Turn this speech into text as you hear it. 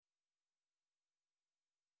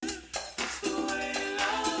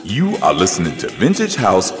You are listening to Vintage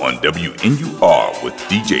House on WNUR with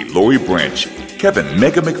DJ Lori Branch, Kevin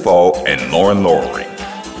Mega McFall, and Lauren Loring.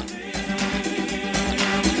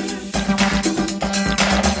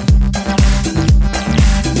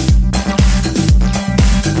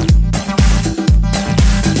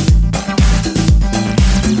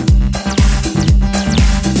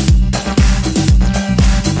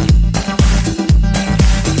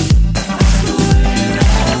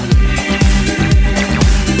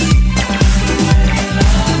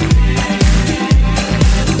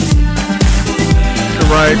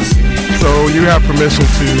 So you have permission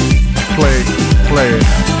to play it.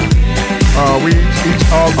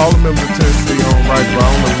 All the members of Tennessee own rights, but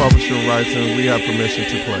I own the publishing rights, and we have permission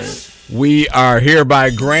to play it. We are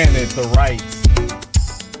hereby granted the rights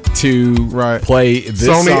to play this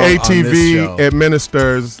Sony song ATV on this show.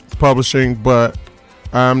 administers publishing, but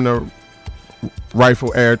I'm the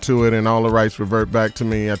rightful heir to it, and all the rights revert back to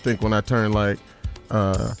me. I think when I turn like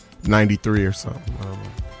 93 or something. I don't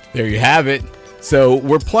know. There you have it. So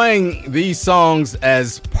we're playing these songs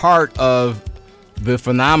as part of the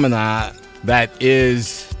phenomena that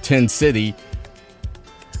is Tin City.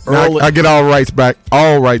 I get all rights back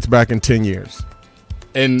in 10 years.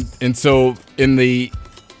 And so in the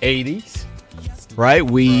 80s, right,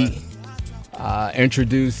 we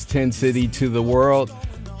introduced Tin City to the world.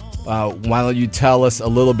 Why don't you tell us a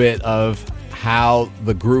little bit of how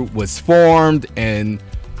the group was formed and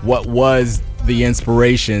what was the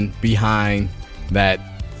inspiration behind that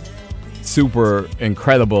super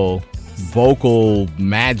incredible, vocal,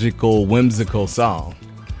 magical, whimsical song?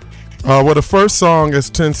 Well, the first song as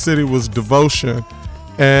Tin City was Devotion,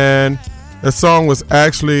 and the song was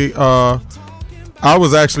actually, I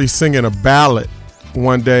was actually singing a ballad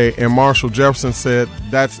one day, and Marshall Jefferson said,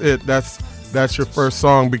 "That's it, that's your first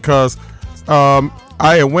song," because I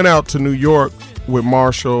had went out to New York with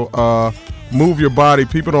Marshall. Move Your Body,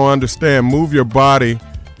 people don't understand. Move Your Body,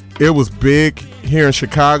 it was big here in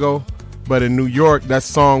Chicago, but in New York, that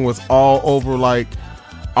song was all over like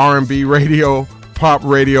R&B radio, pop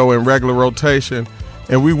radio, and regular rotation.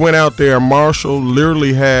 And we went out there, Marshall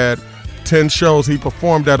literally had 10 shows. He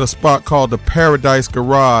performed at a spot called the Paradise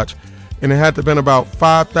Garage, and it had to have been about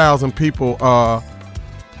 5,000 people.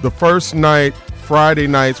 The first night, Friday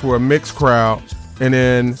nights, were a mixed crowd, and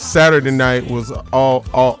then Saturday night was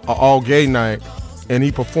all gay night, and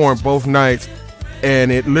he performed both nights,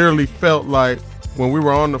 and it literally felt like when we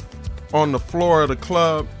were on the floor of the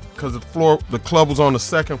club, because the club was on the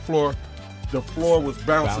second floor, the floor was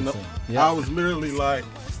bouncing up. Yep. I was literally like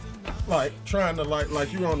trying to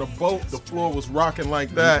like you were on a boat, the floor was rocking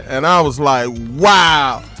like that, and I was like,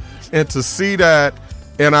 wow. And to see that,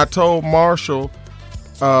 and I told Marshall,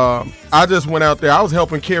 I just went out there. I was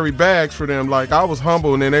helping carry bags for them. Like, I was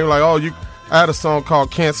humble, and then they were like, I had a song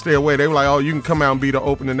called Can't Stay Away. They were like, you can come out and be the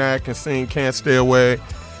opening act and sing Can't Stay Away.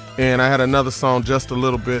 And I had another song, Just a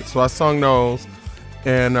Little Bit. So I sung those.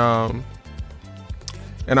 And I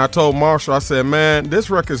told Marshall, I said, man, this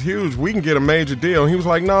record's huge. We can get a major deal. And he was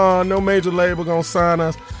like, no major label gonna sign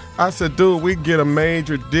us. I said, dude, we can get a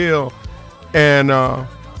major deal. And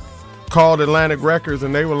called Atlantic Records,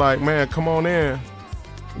 and they were like, man, come on in.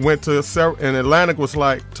 Went to and Atlantic was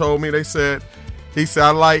like, told me, he said,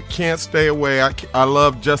 I like Can't Stay Away. I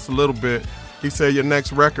love Just a Little Bit. He said, your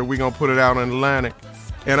next record, we're going to put it out in Atlantic.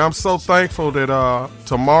 And I'm so thankful that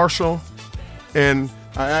to Marshall, and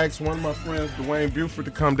I asked one of my friends, Dwayne Buford,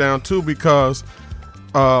 to come down too, because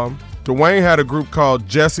Dwayne had a group called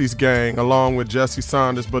Jesse's Gang along with Jesse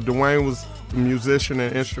Saunders, but Dwayne was a musician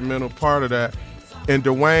and instrumental part of that. And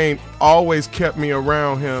Dwayne always kept me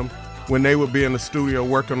around him when they would be in the studio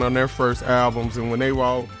working on their first albums, and when they were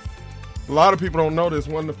all, a lot of people don't know this,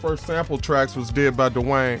 one of the first sample tracks was did by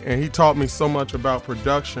Dwayne, and he taught me so much about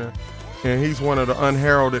production, and he's one of the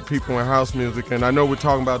unheralded people in house music. And I know we're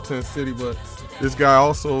talking about Tin City, but this guy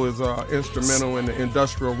also is instrumental in the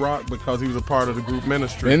industrial rock because he was a part of the group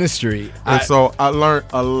Ministry. And so I learned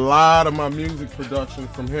a lot of my music production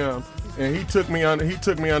from him, and he took me under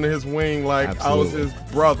his wing like Absolutely. I was his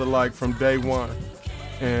brother, like from day one.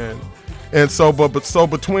 And so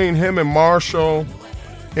between him and Marshall,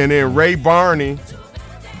 and then Ray Barney,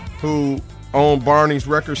 who owned Barney's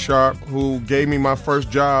Record Shop, who gave me my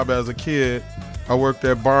first job as a kid. I worked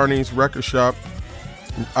at Barney's Record Shop.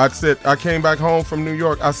 I came back home from New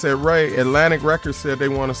York. I said, Ray, Atlantic Records said they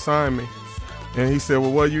want to sign me. And he said,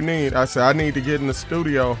 well, what do you need? I said, I need to get in the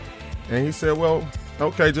studio. And he said, well,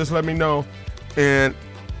 okay, just let me know. And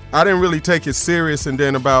I didn't really take it serious, and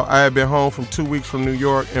then I had been home from 2 weeks from New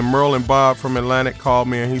York, and Merlin Bob from Atlantic called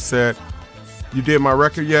me, and he said, you did my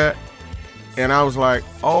record yet? And I was like,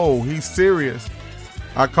 oh, he's serious.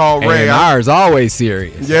 I called Ray. A&R's always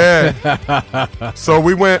serious. Yeah. So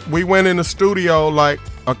we went in the studio like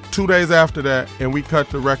 2 days after that, and we cut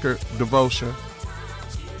the record Devotion.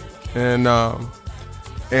 And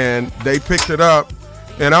they picked it up.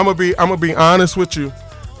 And I'm gonna be honest with you.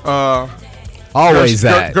 Always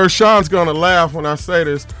that. Gershon's gonna laugh when I say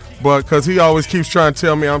this, but because he always keeps trying to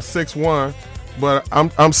tell me I'm 6'1", but I'm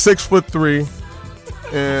 6'3",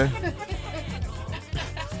 and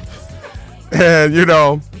you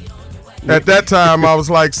know, at that time I was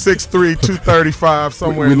like 6'3", 235,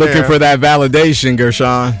 somewhere. We're looking for that validation,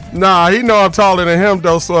 Gershon. Nah, he know I'm taller than him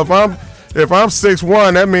though. So if I'm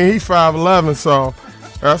 6'1", that means he's 5'11", so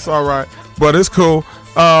that's all right. But it's cool.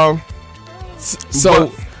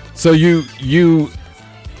 So you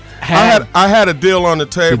had I had a deal on the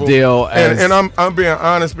table. The deal, and I'm being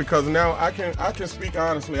honest because now I can speak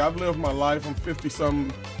honestly. I've lived my life. I'm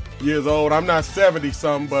 50-something years old. I'm not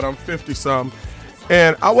 70-something, but I'm 50-something.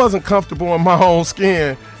 And I wasn't comfortable in my own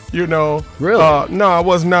skin, you know. Really? No, I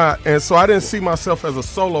was not. And so I didn't see myself as a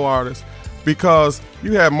solo artist because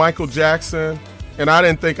you had Michael Jackson, and I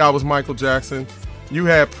didn't think I was Michael Jackson. You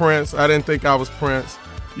had Prince. I didn't think I was Prince,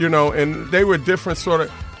 you know, and they were different sort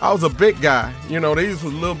of. I was a big guy, you know. These were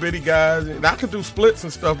little bitty guys. And I could do splits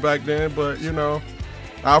and stuff back then, but you know,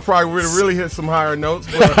 I probably would have really hit some higher notes,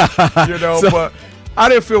 but you know, but I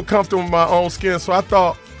didn't feel comfortable in my own skin, so I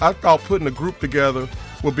thought putting a group together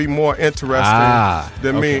would be more interesting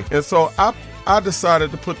than me, and so I decided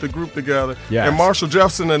to put the group together. Yes. And Marshall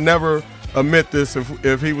Jefferson would never admit this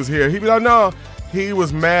if he was here. He'd be like, no, he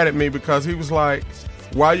was mad at me because he was like,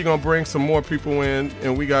 why are you gonna bring some more people in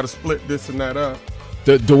and we got to split this and that up?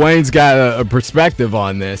 Dwayne's got a perspective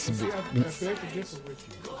on this.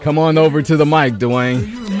 Come on over to the mic, Dwayne. Do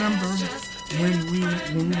you remember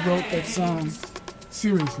when we wrote that song,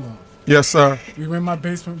 Serious Love? Yes, sir. We were in my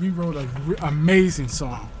basement. We wrote an amazing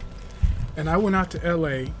song. And I went out to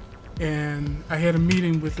L.A., and I had a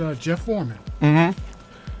meeting with Jeff Foreman. Mm-hmm.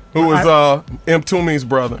 Who was M. Toomey's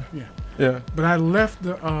brother. Yeah. Yeah. But I left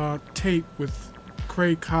the tape with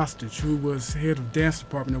Craig Costich, who was head of dance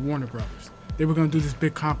department at Warner Brothers. They were going to do this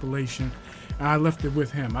big compilation, and I left it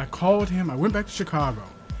with him. I called him. I went back to Chicago.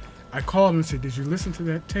 I called him and said, did you listen to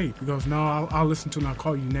that tape? He goes, no, I'll listen to it and I'll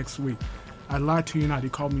call you next week. I lied to you not. He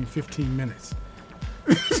called me in 15 minutes.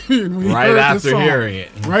 Right after hearing it.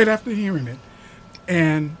 Right after hearing it.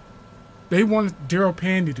 And they wanted Daryl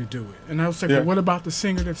Pandy to do it. And I was like, well, what about the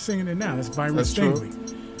singer that's singing it now? That's Byron Stingley.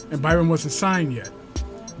 And Byron wasn't signed yet.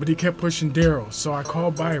 But he kept pushing Daryl. So I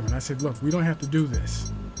called Byron. I said, look, we don't have to do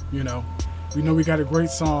this. You know, we got a great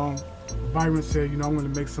song. Byron said, you know, I'm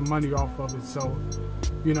going to make some money off of it. So,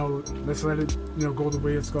 you know, let's let it, you know, go the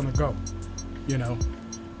way it's going to go, you know.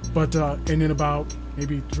 But, and then about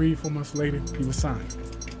maybe 3-4 months later, he was signed.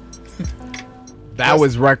 That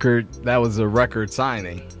was a record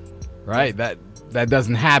signing, right? That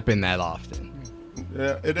doesn't happen that often.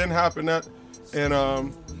 Yeah, it didn't happen that. And,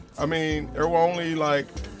 I mean, there were only like,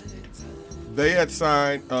 they had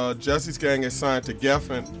signed, Jesse's Gang had signed to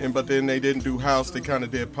Geffen, but then they didn't do house, they kind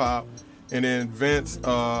of did pop. And then Vince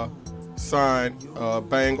signed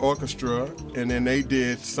Bang Orchestra, and then they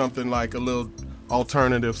did something like a little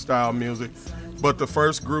alternative style music. But the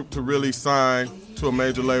first group to really sign to a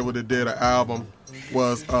major label that did an album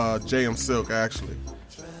was JM Silk, actually.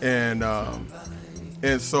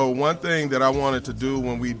 And so one thing that I wanted to do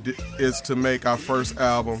when is to make our first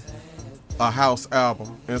album a house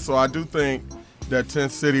album. And so I do think that 10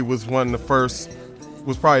 City was probably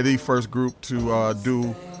the first group to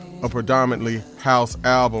do a predominantly house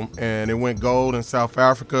album, and it went gold in South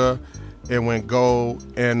Africa, it went gold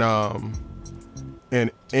in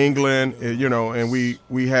England, you know, and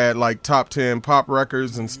we had like top 10 pop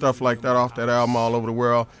records and stuff like that off that album all over the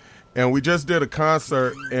world. And we just did a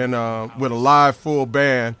concert with a live full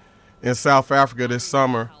band in South Africa this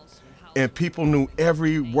summer, and people knew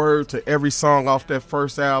every word to every song off that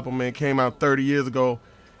first album, and it came out 30 years ago.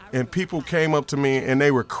 And people came up to me and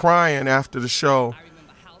they were crying after the show,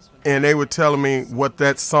 and they were telling me what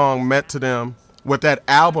that song meant to them, what that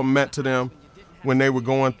album meant to them when they were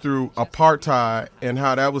going through apartheid, and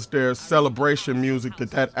how that was their celebration music,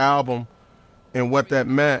 that album and what that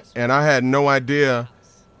meant. And I had no idea.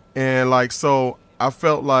 And like, so I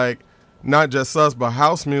felt like not just us, but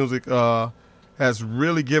house music has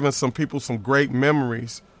really given some people some great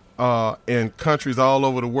memories in countries all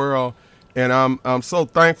over the world. And I'm so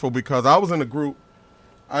thankful because I was in a group.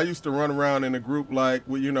 I used to run around in a group like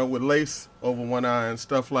with lace over one eye and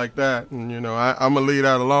stuff like that, and I'm gonna leave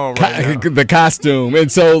that alone right now. The costume, and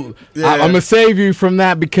so I'm gonna save you from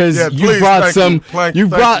that because you brought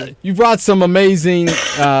some amazing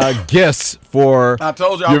gifts for. I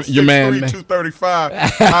told you I was your man 235.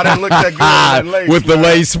 I didn't look that good in that lace with the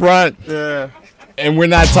lace front. Yeah, and we're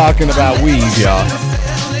not talking about weave, y'all.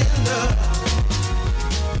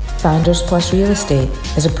 Finders Plus Real Estate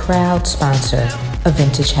is a proud sponsor of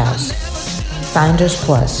Vintage House. Finders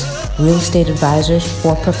Plus, real estate advisors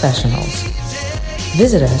for professionals.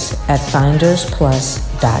 Visit us at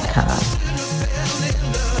findersplus.com.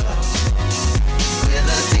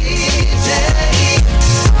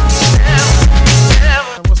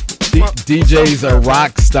 DJs are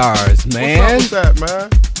rock stars, man. What's up with that,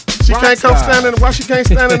 man? She can't come stand in. Why she can't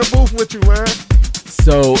stand in the booth with you, man?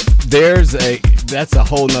 So that's a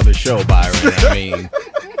whole nother show, Byron. I mean,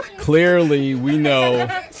 clearly we know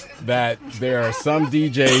that there are some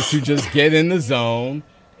DJs who just get in the zone,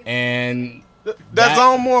 and that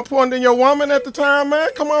zone more important than your woman at the time, man.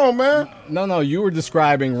 Come on, man. No, you were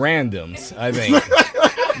describing randoms. I think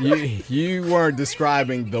you weren't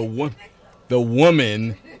describing the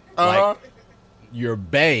woman like your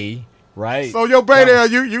bae. Right. So your bae there,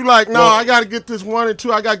 you like, no, I got to get this 1 and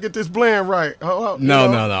 2. I got to get this blend right. No.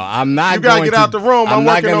 I'm not. You got to get out the room. I'm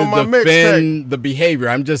working on my mixtape. Defend the behavior.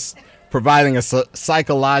 I'm just providing a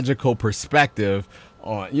psychological perspective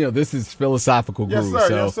on. This is philosophical guru.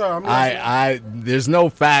 Yes, sir. There's no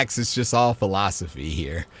facts. It's just all philosophy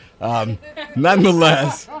here.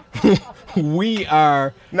 Nonetheless, we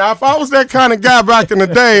are. Now, if I was that kind of guy back in the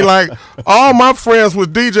day, like all my friends was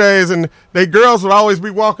DJs and they girls would always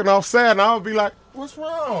be walking off sad, and I would be like, what's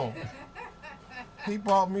wrong? He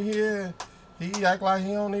brought me here. He act like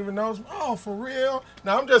he don't even know. Oh, for real?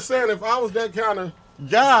 Now, I'm just saying, if I was that kind of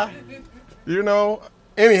guy, anyhow,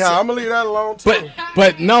 I'm going to leave that alone, too.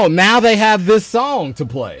 But no, now they have this song to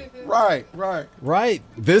play. Right.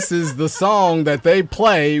 This is the song that they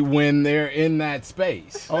play when they're in that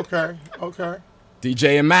space. Okay.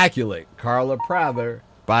 DJ Immaculate, Carla Prather,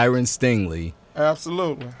 Byron Stingley.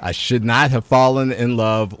 Absolutely. I should not have fallen in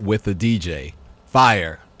love with a DJ.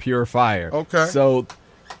 Fire, pure fire. Okay. So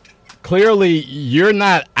clearly you're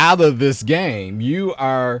not out of this game. You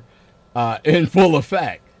are in full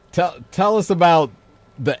effect. Tell us about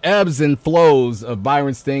the ebbs and flows of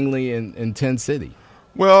Byron Stingley in 10 City.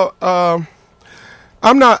 Well, I'm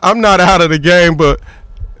not out of the game, but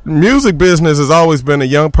music business has always been a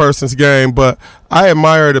young person's game. But I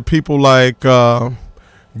admire the people like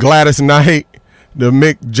Gladys Knight, the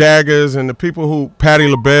Mick Jaggers, and the people who Patti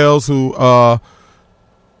LaBelle's, who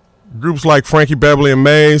groups like Frankie Beverly and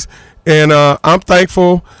Maze. And I'm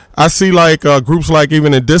thankful. I see like groups like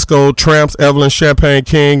even in disco, Tramps, Evelyn Champagne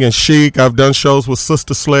King, and Chic. I've done shows with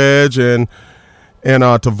Sister Sledge and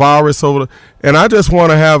Tavares and I just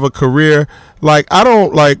want to have a career. Like I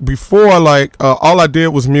don't like before. Like all I did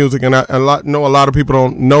was music, and I know a lot of people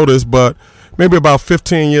don't know this, but maybe about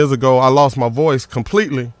 15 years ago, I lost my voice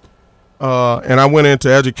completely, and I went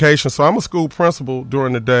into education. So I'm a school principal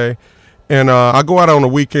during the day, and I go out on the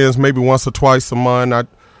weekends, maybe once or twice a month. I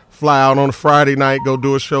fly out on a Friday night, go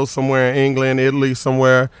do a show somewhere in England, Italy,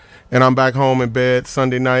 somewhere, and I'm back home in bed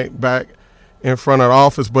Sunday night, back in front of the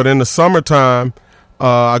office. But in the summertime,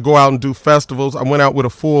 I go out and do festivals. I went out with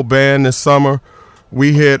a full band this summer.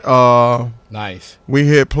 We hit nice. We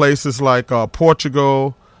hit places like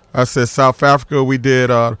Portugal. I said South Africa. We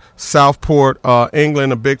did Southport,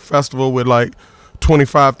 England, a big festival with like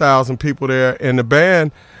 25,000 people there. And the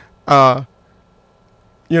band, one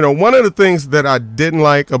of the things that I didn't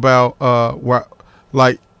like about a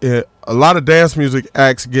lot of dance music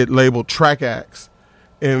acts get labeled track acts.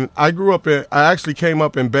 And I actually came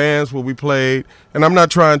up in bands where we played, and I'm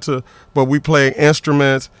not trying to, but we play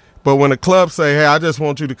instruments. But when the club say, hey, I just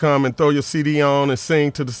want you to come and throw your CD on and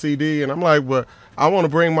sing to the CD, and I'm like, well, I want to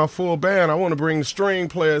bring my full band. I want to bring the string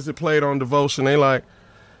players that played on Devotion. They're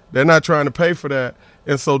not trying to pay for that.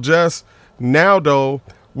 And so just now, though,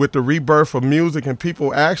 with the rebirth of music and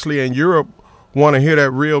people actually in Europe want to hear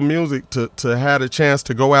that real music, to have a chance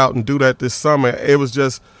to go out and do that this summer, it was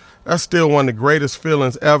just, that's still one of the greatest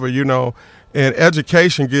feelings ever, And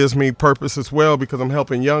education gives me purpose as well because I'm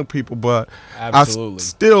helping young people. But absolutely. I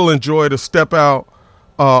still enjoy to step out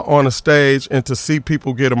on a stage and to see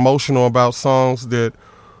people get emotional about songs that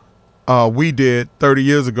we did 30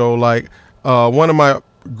 years ago. Like one of my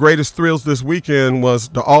greatest thrills this weekend was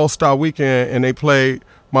the All-Star Weekend, and they played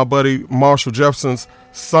my buddy Marshall Jefferson's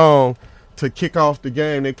song to kick off the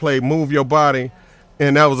game. They played Move Your Body.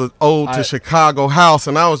 and that was an ode to Chicago house,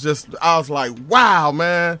 and I was like, wow,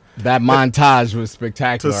 man. That montage was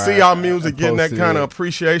spectacular. To see our music getting that kind of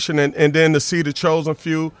appreciation, and then to see the Chosen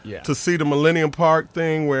Few, to see the Millennium Park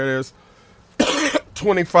thing where there's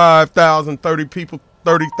 25,000,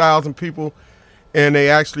 30,000 people, and they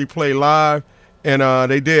actually play live, and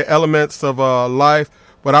they did Elements of Life.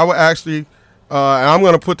 But I would actually, and I'm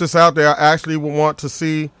going to put this out there, I actually would want to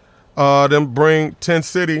see them bring 10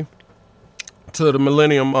 City to the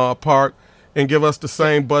Millennium Park and give us the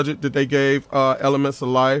same budget that they gave Elements of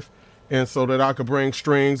Life, and so that I could bring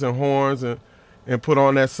strings and horns and put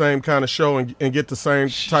on that same kind of show and get the same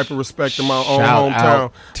type of respect in my own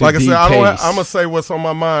hometown. Like I said, I'm gonna say what's on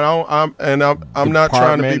my mind. I'm not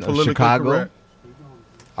trying to be politically correct.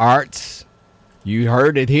 Arts, you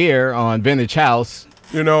heard it here on Vintage House.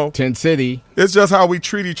 10 City. It's just how we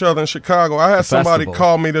treat each other in Chicago. I had somebody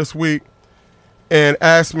call me this week and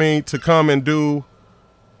asked me to come and do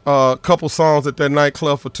a couple songs at that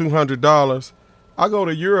nightclub for $200. I go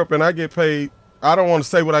to Europe and I get paid. I don't want to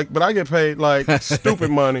say but I get paid like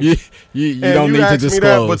stupid money. you don't need to disclose. Me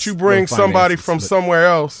that, but you bring somebody from somewhere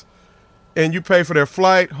else and you pay for their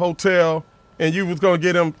flight, hotel, and you was going to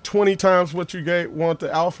get them 20 times what you want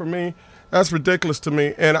to offer me. That's ridiculous to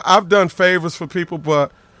me. And I've done favors for people,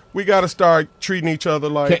 but we got to start treating each other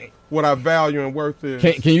like what our value and worth is.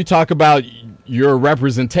 Can you talk about your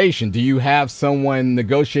representation? Do you have someone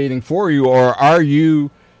negotiating for you, or are you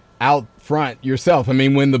out front yourself? I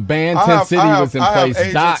mean, when the band 10 City was in place, I have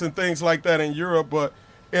agents and things like that in Europe, but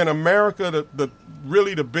in America,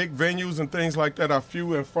 really the big venues and things like that are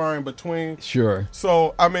few and far in between. Sure.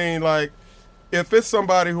 So, I mean, like, if it's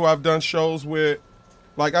somebody who I've done shows with,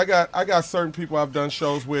 like I got certain people I've done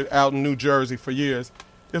shows with out in New Jersey for years.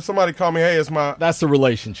 If somebody call me, hey, it's my... That's the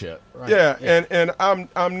relationship. Right? Yeah, and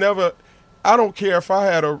I'm never... I don't care if I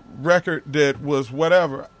had a record that was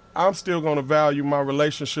whatever. I'm still going to value my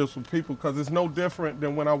relationships with people because it's no different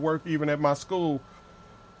than when I work even at my school.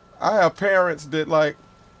 I have parents that, like,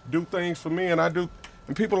 do things for me, and I do...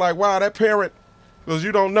 And people like, wow, that parent... Because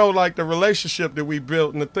you don't know, like, the relationship that we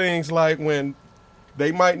built and the things like when...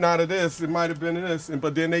 They might not have this, it might have been this,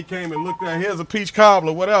 but then they came and looked at, here's a peach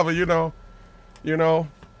cobbler, whatever, you know.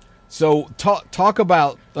 So talk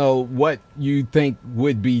about what you think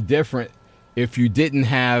would be different if you didn't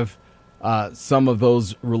have some of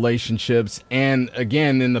those relationships. And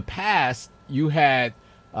again, in the past, you had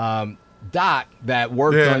Doc that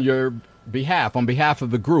worked on your behalf, on behalf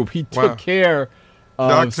of the group. He took care of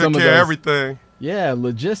Doc some took of care those, of everything. Yeah,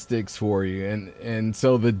 logistics for you. And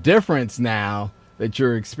so the difference now that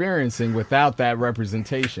you're experiencing without that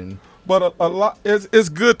representation. But a lot, it's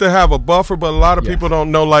good to have a buffer, but a lot of people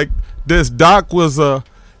don't know, like this. Doc was and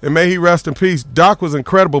may he rest in peace, Doc was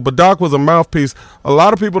incredible, but Doc was a mouthpiece. A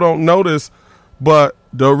lot of people don't know this, but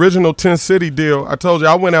the original 10 City deal, I told you,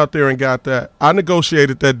 I went out there and got that. I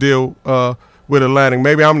negotiated that deal with Atlantic.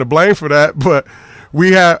 Maybe I'm to blame for that, but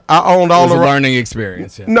I owned all the learning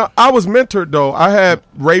experience. Yeah. No, I was mentored though. I had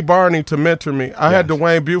Ray Barney to mentor me. I had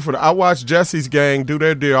Dwayne Buford. I watched Jesse's gang do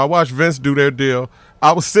their deal. I watched Vince do their deal.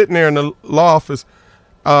 I was sitting there in the law office.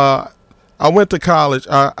 I went to college.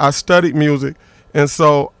 I studied music, and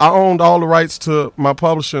so I owned all the rights to my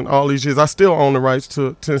publishing all these years. I still own the rights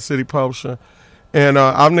to 10 City Publishing, and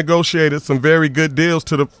I've negotiated some very good deals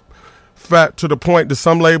to the point that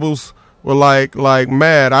some labels were like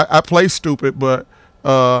mad. I play stupid, but.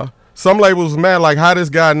 Some labels mad like how this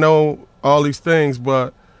guy know all these things,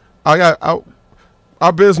 but our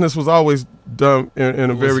business was always done in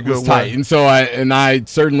a very good tight. way. And so I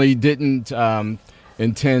certainly didn't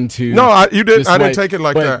intend to. No, you didn't. I didn't take it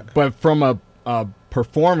like that. But from a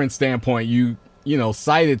performance standpoint, you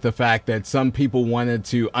cited the fact that some people wanted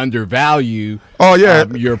to undervalue.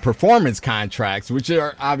 Your performance contracts, which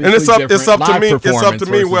are obviously different. It's up to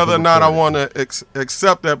me whether or not I want to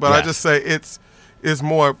accept that. But I just say it's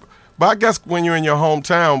more, but I guess when you're in your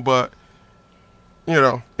hometown, but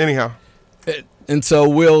anyhow. And so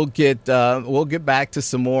we'll get back to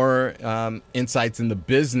some more insights in the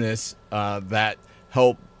business that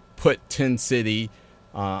help put 10 City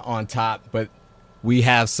on top. But we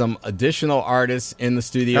have some additional artists in the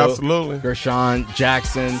studio. Absolutely. Gershon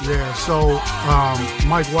Jackson. Yeah. So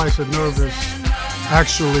Mike Weiss at Nervous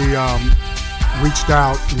actually reached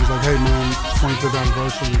out and was like, "Hey man, 25th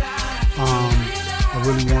anniversary. I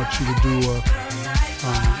really want you to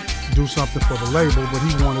do something for the label," but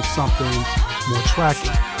he wanted something more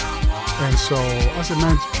tracking. And so I said,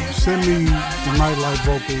 "Man, send me the nightlife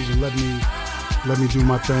vocals and let me do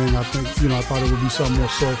my thing." I think I thought it would be something more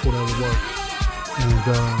soulful that would work. And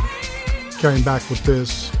came back with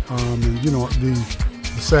this, and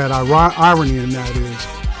The sad irony in that is,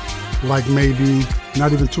 like maybe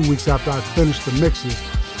not even 2 weeks after I finished the mixes,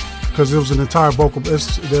 because it was an entire vocal.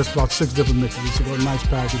 There's about 6 different mixes. It's a nice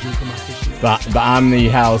package that come out this year. The Omni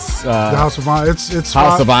House. The House of Omni. It's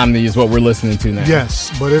House of Omni is what we're listening to now. Yes,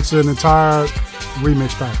 but it's an entire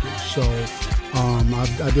remix package. So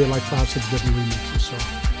I did like 5-6 different remixes. So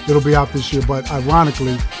it'll be out this year. But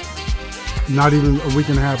ironically, not even a week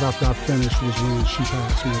and a half after I finished was when she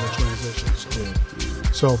passed, made that transition.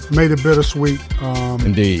 So made it bittersweet.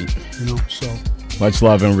 Indeed. So much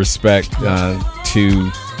love and respect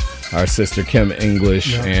to our sister Kim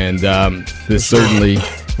English, and this certainly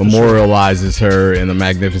memorializes her in a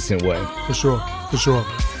magnificent way. For sure.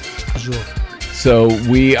 So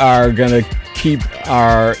we are gonna keep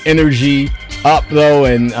our energy up, though,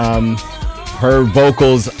 and her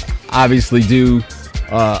vocals obviously do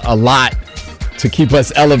a lot to keep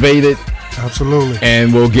us elevated. Absolutely.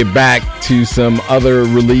 And we'll get back to some other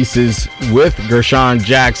releases with Gershon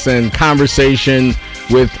Jackson, conversation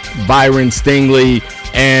with Byron Stingley,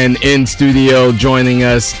 and in studio joining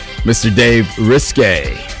us, Mr. Dave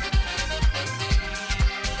Risque.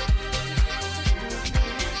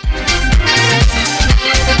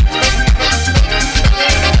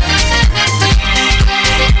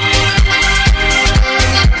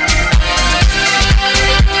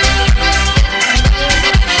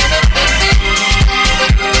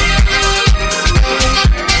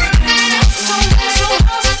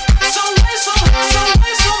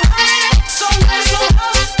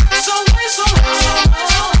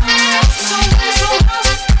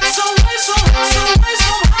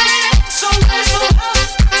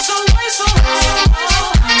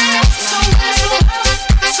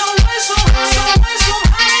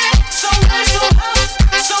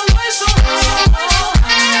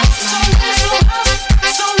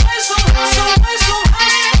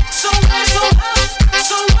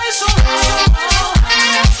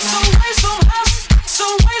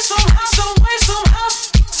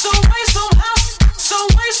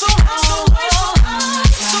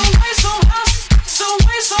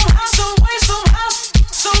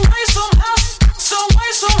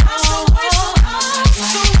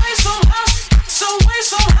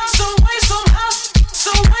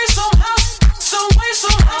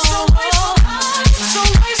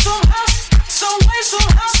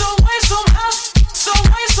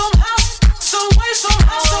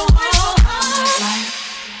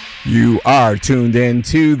 You are tuned in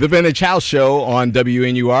to the Vintage House Show on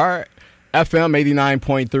WNUR FM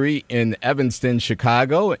 89.3 in Evanston,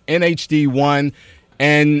 Chicago, NHD1.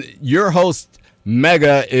 And your host,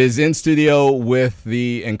 Mega, is in studio with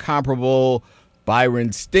the incomparable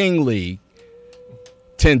Byron Stingley,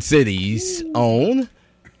 10 Cities' own,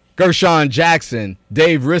 Gershon Jackson,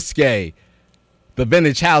 Dave Risque, the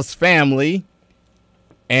Vintage House family,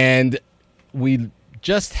 and we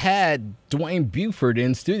just had Dwayne Buford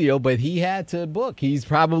in studio, but he had to book. He's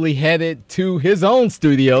probably headed to his own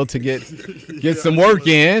studio to get some work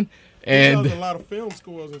in. And he does a lot of film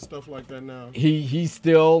scores and stuff like that now. He's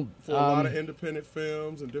still for a lot of independent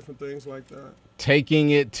films and different things like that, taking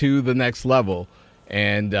it to the next level.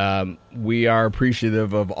 And we are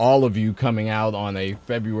appreciative of all of you coming out on a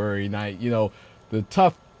February night. You know, the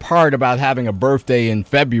tough part about having a birthday in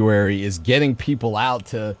February is getting people out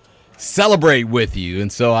to celebrate with you.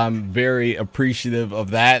 And so I'm very appreciative of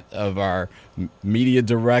that, of our media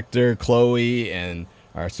director, Chloe, and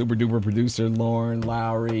our super duper producer, Lauren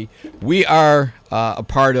Lowry. We are a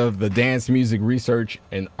part of the Dance Music Research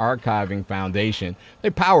and Archiving Foundation. They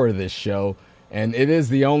power this show, and it is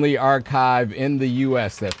the only archive in the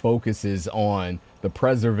U.S. that focuses on the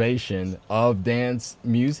preservation of dance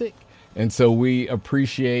music. And so we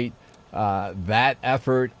appreciate that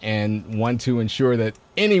effort and want to ensure that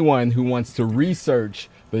anyone who wants to research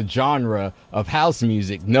the genre of house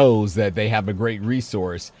music knows that they have a great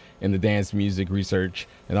resource in the Dance Music Research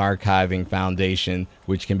and Archiving Foundation,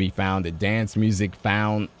 which can be found at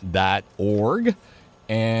dancemusicfound.org.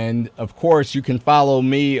 And of course, you can follow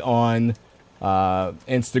me on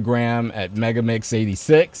Instagram at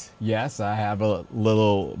Megamix86. Yes, I have a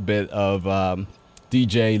little bit of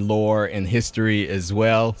DJ lore and history as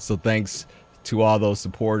well. So thanks to all those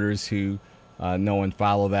supporters who know and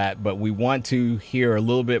follow that. But we want to hear a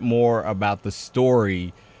little bit more about the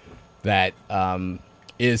story that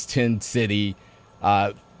is 10 City.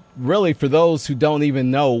 Really, for those who don't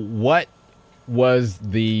even know, what was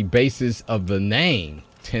the basis of the name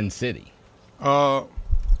 10 City?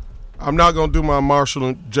 I'm not going to do my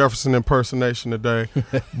Marshall Jefferson impersonation today,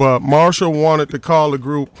 but Marshall wanted to call the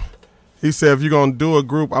group. He said, if you're going to do a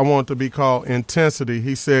group, I want it to be called Intensity.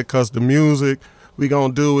 He said, because the music we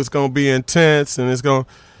gonna do. It's gonna be intense, and it's gonna.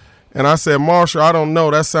 And I said, Marshall, I don't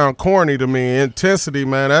know. That sound corny to me. Intensity,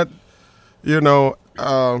 man. That,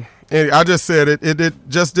 and I just said it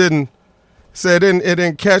just didn't. Said it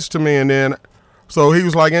didn't catch to me, and then. So he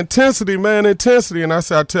was like, intensity, man, intensity. And I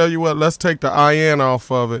said, I tell you what, let's take the IN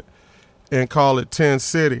off of it and call it 10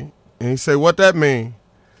 City. And he said, what that mean?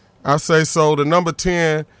 I say, so the number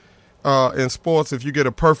 10 in sports, if you get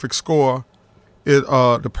a perfect score,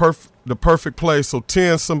 the perfect place. So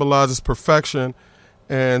 10 symbolizes perfection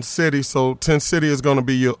and city. So 10 City is going to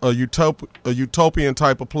be a utopian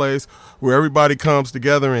type of place where everybody comes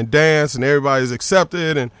together and dance and everybody's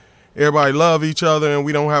accepted and everybody love each other and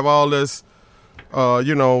we don't have all this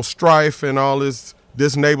strife and all this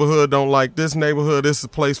neighborhood don't like this neighborhood. This is a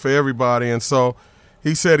place for everybody. And so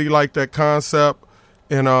he said he liked that concept,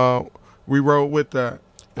 and we rode with that.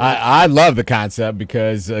 I love the concept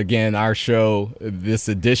because, again, our show, this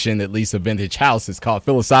edition, at least of Vintage House, is called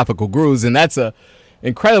Philosophical Grooves, and that's a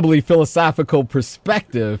incredibly philosophical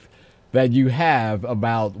perspective that you have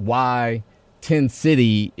about why 10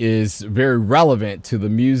 City is very relevant to the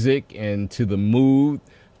music and to the mood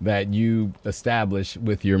that you establish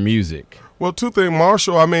with your music. Well, two things,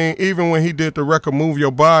 Marshall. I mean, even when he did the record Move Your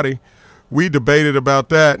Body, we debated about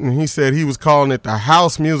that, and he said he was calling it the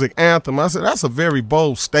house music anthem. I said, that's a very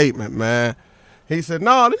bold statement, man. He said,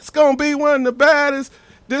 no, this going to be one of the baddest.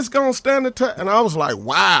 This going to stand the test. And I was like,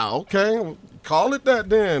 wow, okay, call it that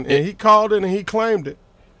then. And he called it and he claimed it.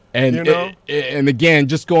 And, and again,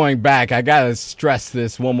 just going back, I got to stress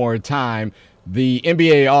this one more time. The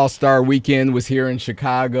NBA All-Star Weekend was here in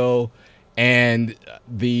Chicago, and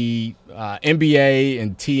the NBA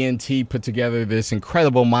and TNT put together this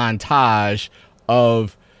incredible montage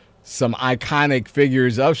of some iconic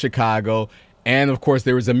figures of Chicago. And, of course,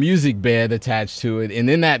 there was a music bed attached to it. And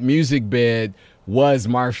in that music bed was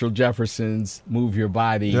Marshall Jefferson's Move Your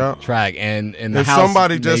Body track. And the house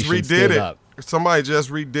somebody just redid it. Up. Somebody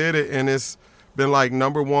just redid it, and it's been like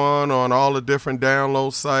number one on all the different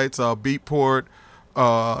download sites, Beatport,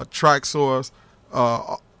 TrackSource.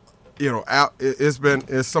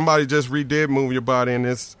 It's somebody just redid Move Your Body, and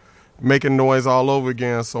it's making noise all over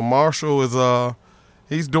again. So Marshall is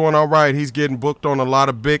he's doing all right. He's getting booked on a lot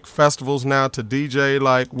of big festivals now to DJ,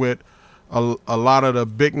 like with a lot of the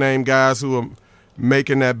big name guys who are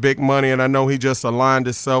making that big money. And I know he just aligned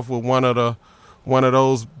himself with one of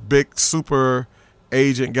those big super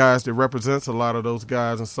agent guys that represents a lot of those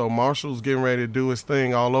guys. And so Marshall's getting ready to do his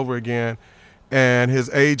thing all over again. And his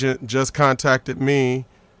agent just contacted me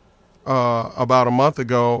about a month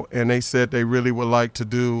ago, and they said they really would like to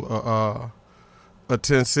do a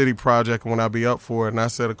 10 City project when I be up for it. And I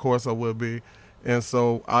said, of course I will be. And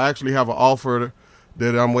so I actually have an offer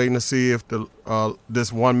that I'm waiting to see if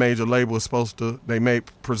this one major label is they may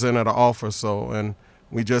present an offer. So, and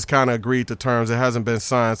we just kind of agreed to terms. It hasn't been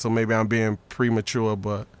signed, so maybe I'm being premature,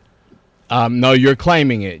 but. No, you're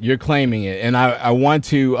claiming it. You're claiming it. And I want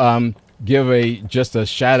to give just a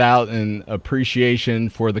shout out and appreciation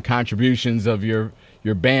for the contributions of your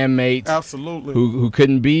bandmates. Absolutely. Who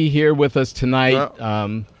couldn't be here with us tonight.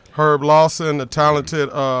 Yep. Herb Lawson,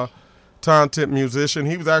 the talented musician.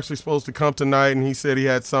 He was actually supposed to come tonight, and he said he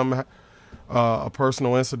had a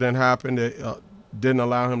personal incident happen that didn't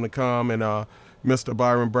allow him to come. And Mr.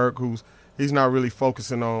 Byron Burke, he's not really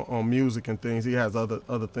focusing on music and things. He has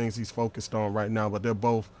other things he's focused on right now, but they're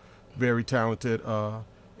both very talented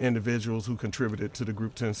individuals who contributed to the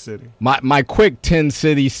group 10 City. My quick 10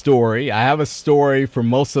 City story. I have a story for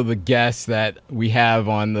most of the guests that we have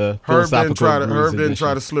on the Herb didn't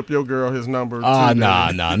try to slip your girl his number. No,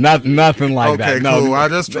 nothing like that. Okay, no, cool. I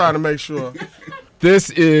just trying to make sure. This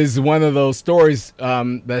is one of those stories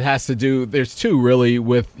that has to do, there's two really,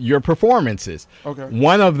 with your performances. Okay.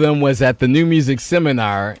 One of them was at the New Music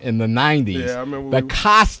Seminar in the 90s. Yeah, I remember. The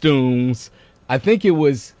costumes, I think it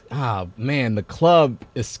was, the club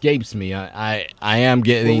escapes me. I am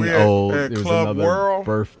getting old. At There was Club another World?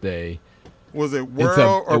 birthday. Was it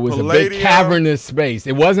World or It was Palladium? a big cavernous space.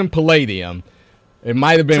 It wasn't Palladium. It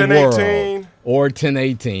might have been 1018? World or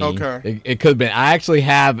 1018. Okay. It could have been. I actually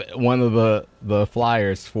have one of the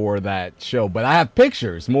flyers for that show, but I have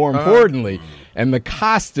pictures, more importantly. And the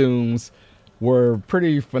costumes were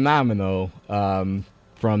pretty phenomenal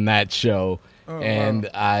from that show. And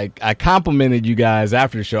I complimented you guys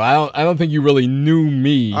after the show. I don't think you really knew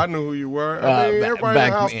me. I knew who you were. I mean, everybody in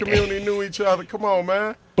the house community knew each other. Come on,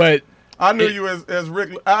 man. But I knew you as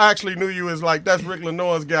Rick. I actually knew you as that's Rick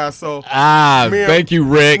Lenoir's guy. So thank you,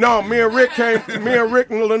 Rick. No, me and Rick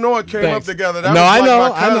and Lenoir came up together. That I was know, my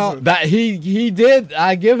cousin. I know that he did.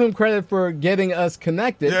 I give him credit for getting us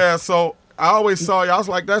connected. Yeah, so I always saw you. I was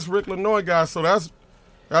like, that's Rick Lanois guy. So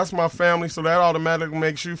that's my family. So that automatically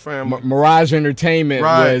makes you family. Mirage Entertainment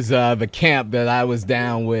was the camp that I was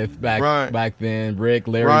down with back then. Rick,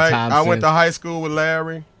 Larry Thompson. I went to high school with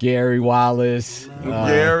Larry. Gary Wallace.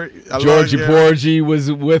 Georgie Porgy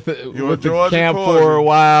was with the camp for a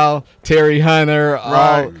while. Terry Hunter.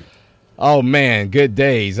 Right. Oh man, good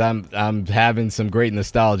days. I'm having some great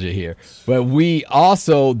nostalgia here. But we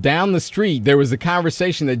also, down the street, there was a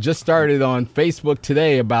conversation that just started on Facebook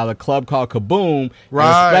today about a club called Kaboom, and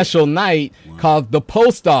a special night called The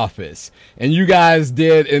Post Office. And you guys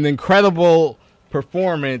did an incredible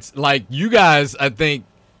performance. Like, you guys, I think,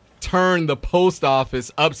 turned the Post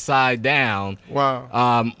Office upside down.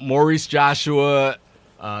 Wow. Maurice Joshua,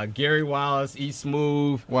 Gary Wallace, E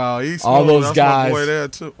Smooth, E Smooth, all those that's guys my boy there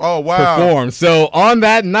too. Oh wow! Performed. So on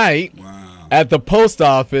that night at the post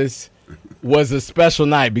office was a special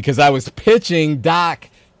night because I was pitching Doc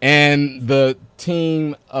and the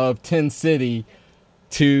team of 10 City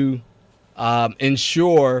to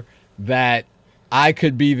ensure that I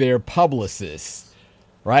could be their publicist,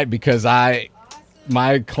 right? Because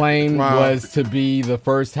my claim was to be the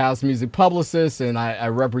first house music publicist, and I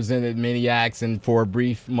represented many acts, and for a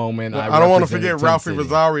brief moment, I don't want to forget Ralphie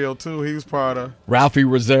Rosario, too. He was part of... Ralphie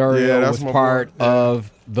Rosario was part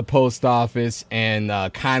of the post office, and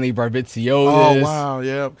Connie Varvitsiotis. Oh, wow,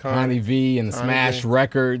 yeah. Connie V and the Smash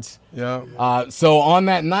Records. Yeah. So on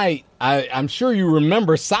that night, I'm sure you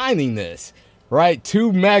remember signing this, right?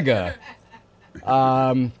 To Mega.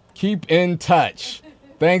 Keep in touch.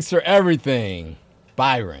 Thanks for everything.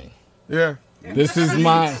 Byron. Yeah. This is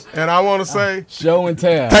my... And I want to say... show and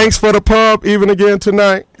tell. Thanks for the pub, even again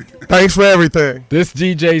tonight. Thanks for everything. This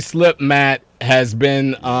DJ Slip Mat has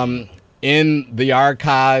been in the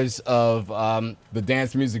archives of the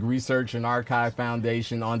Dance Music Research and Archive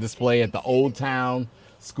Foundation, on display at the Old Town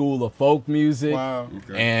School of Folk Music. Wow.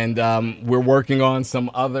 Okay. And we're working on some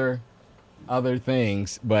other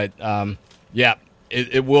things. But, yeah.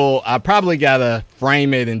 It will. I probably gotta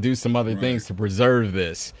frame it and do some other things to preserve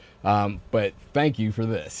this. But thank you for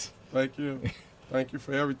this. Thank you. Thank you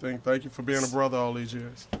for everything. Thank you for being a brother all these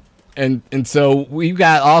years. And so we've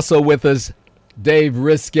got also with us Dave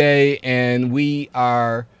Risque, and we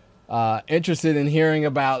are interested in hearing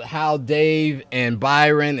about how Dave and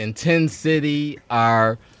Byron and 10 City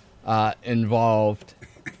are involved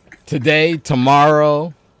today,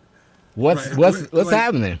 tomorrow. What's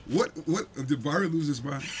happening? What did Byron lose his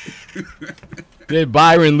mind? Did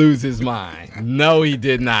Byron lose his mind? No, he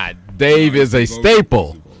did not. Dave is a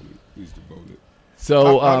staple. He's devoted.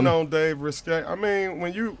 So I've known Dave Risque. I mean,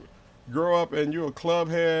 when you grow up and you're a club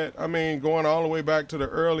head, I mean, going all the way back to the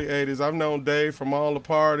early 80s, I've known Dave from all the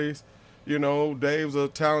parties. You know, Dave's a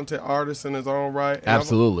talented artist in his own right. And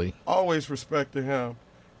absolutely. I've always respected him.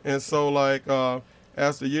 And so, like,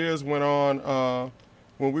 as the years went on,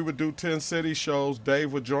 when we would do 10 City shows,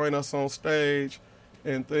 Dave would join us on stage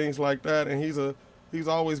and things like that. And he's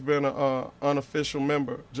always been an unofficial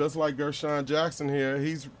member. Just like Gershon Jackson here,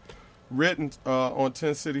 he's written on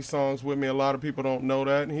 10 City songs with me. A lot of people don't know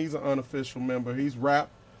that. And he's an unofficial member. He's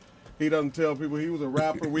rap. He doesn't tell people he was a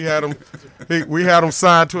rapper. We had him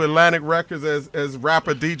signed to Atlantic Records as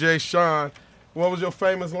rapper DJ Sean. What was your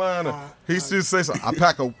famous line? He used to say, I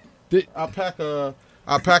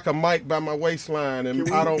pack a mic by my waistline,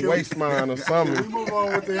 and I don't waste mine or something. Can we move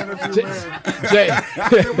on with the interview,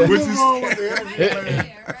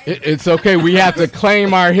 man? It's okay. We have to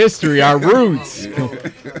claim our history, our roots.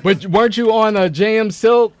 But weren't you on a JM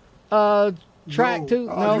Silk track too?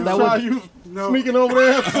 No, that was. Sneaking over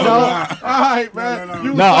there? No. All right,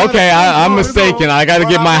 man. No, okay, I'm mistaken. I got to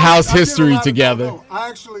get my house history together. No.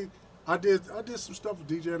 I did some stuff with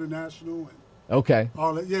DJ International and okay.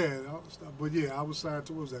 all that, all that stuff. But yeah, I was signed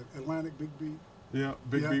to, what was that, Atlantic Big Beat? Yeah,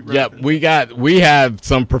 Big Beat. Yep, we have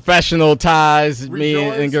some professional ties. Me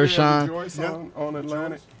and Gershon. Rejoice on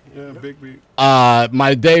Atlantic. Yeah, Big Beat.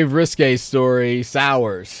 My Dave Risque story,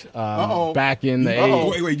 Sours. Back in the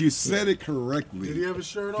 80s. Wait, you said it correctly. Did he have a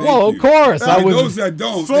shirt on? Well, of course. I was those that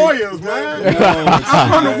don't. Sawyer's, man.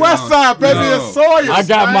 I'm from the West Side, baby. It's Sawyer's.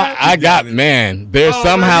 There's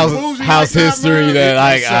some house history that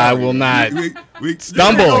I will not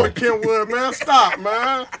stumble. You go to Kenwood, man. Stop,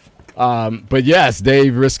 man. But yes,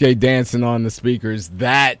 Dave Risque dancing on the speakers.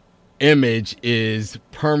 That image is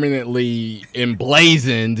permanently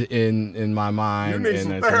emblazoned in my mind. You need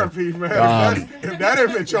some therapy, man. That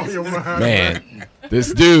image on your mind. Man,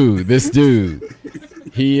 this dude,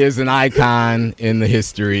 he is an icon in the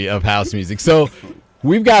history of house music. So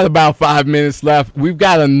we've got about 5 minutes left. We've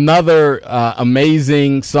got another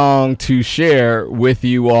amazing song to share with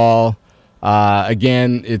you all.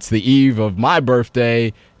 Again, it's the eve of my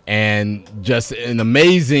birthday, and just an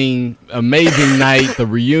amazing night, the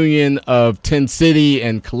reunion of Tin City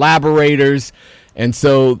and collaborators. And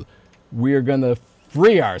so we're going to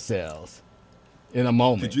free ourselves in a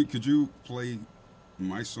moment. Could you play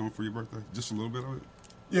my song for your birthday? Just a little bit of it?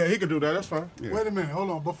 Yeah, he could do that. That's fine. Yeah. Wait a minute, hold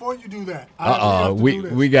on. Before you do that,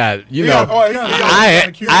 We got, you Yeah, know,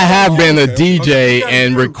 I have been a DJ Okay.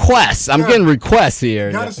 and requests. I'm getting requests here.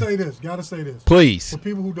 Gotta say this. Please. For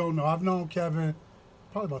people who don't know, I've known Kevin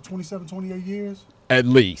probably about 27, 28 years. At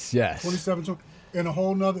least, yes. 27, 20, in a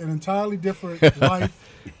whole nother, an entirely different life.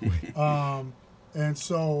 And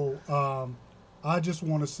so I just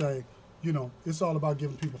want to say, you know, it's all about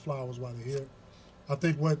giving people flowers while they're here. I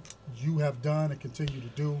think what you have done and continue to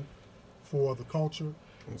do for the culture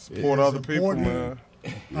Support is other people, important. man.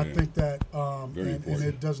 I think that, Very and important.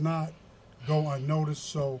 it does not go unnoticed.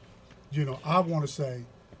 So, you know, I want to say,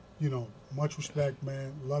 you know, much respect,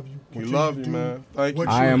 man. Love you. We Continue love to you, do man. Thank you. what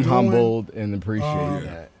I you're am doing. humbled and appreciate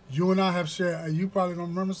that. You and I have shared, you probably don't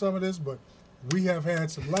remember some of this, but we have had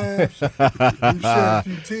some laughs. We've shared a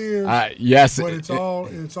few tears. Yes. But it's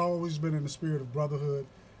always been in the spirit of brotherhood.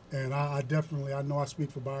 And I definitely, I know I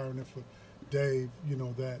speak for Byron and for Dave, you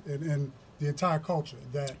know, that, and the entire culture,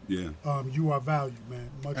 that you are valued, man.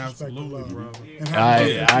 Much respect and love. brother. And happy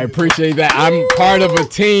birthday to I you. appreciate that. I'm part of a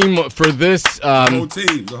team for this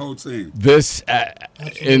The whole team. this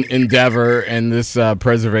endeavor and this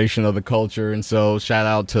preservation of the culture. And so shout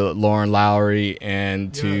out to Lauren Lowry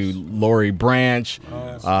and to Lori Branch,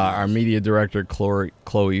 our media director,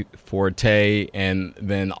 Chloe Forte, and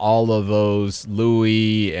then all of those,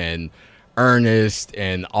 Louie and Ernest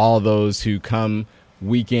and all those who come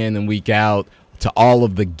week in and week out, to all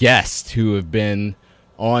of the guests who have been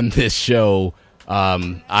on this show.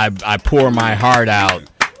 I pour my heart out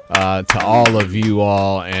to all of you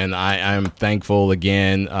all, and I'm thankful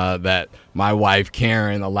again that my wife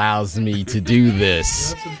Karen allows me to do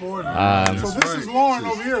this. That's important. So this is Lauren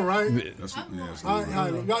over here, right? That's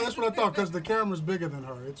That's what I thought, because the camera's bigger than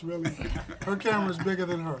her. It's really, her camera's bigger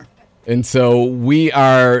than her. And so we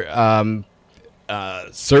are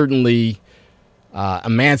certainly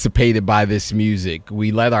emancipated by this music.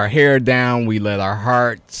 We let our hair down, we let our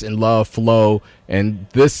hearts and love flow. And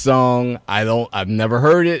this song, I've never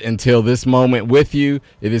heard it until this moment with you.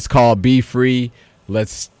 It is called Be Free.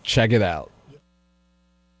 Let's check it out.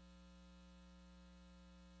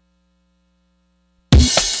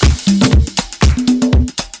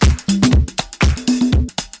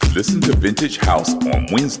 Listen to Vintage House on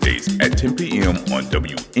Wednesdays at 10 p.m. on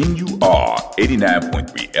WNUR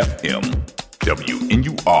 89.3 FM,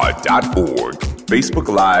 WNUR.org, Facebook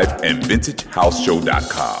Live, and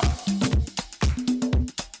VintageHouseShow.com.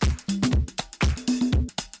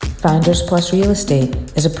 Finders Plus Real Estate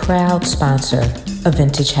is a proud sponsor of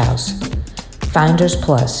Vintage House. Finders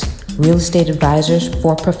Plus, real estate advisors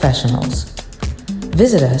for professionals.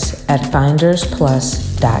 Visit us at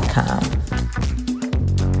findersplus.com.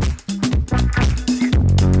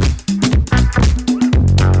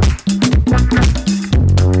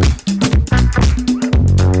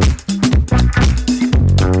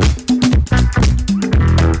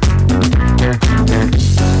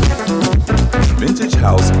 Vintage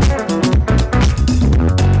House.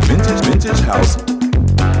 Vintage House.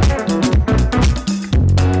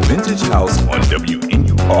 Vintage House on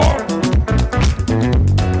WNUR.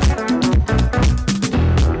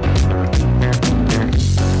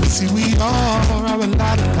 See, we all are a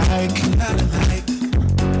lot alike.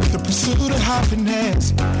 The pursuit of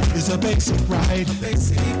happiness is a basic right.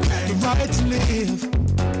 The right to live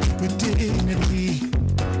with dignity.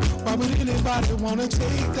 Why would anybody want to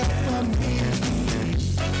take that from me?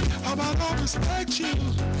 How about I respect you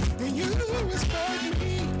and you respect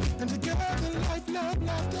me? And together life, love,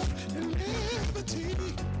 laughter, and liberty.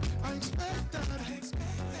 I expect that,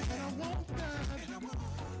 and I want that forever.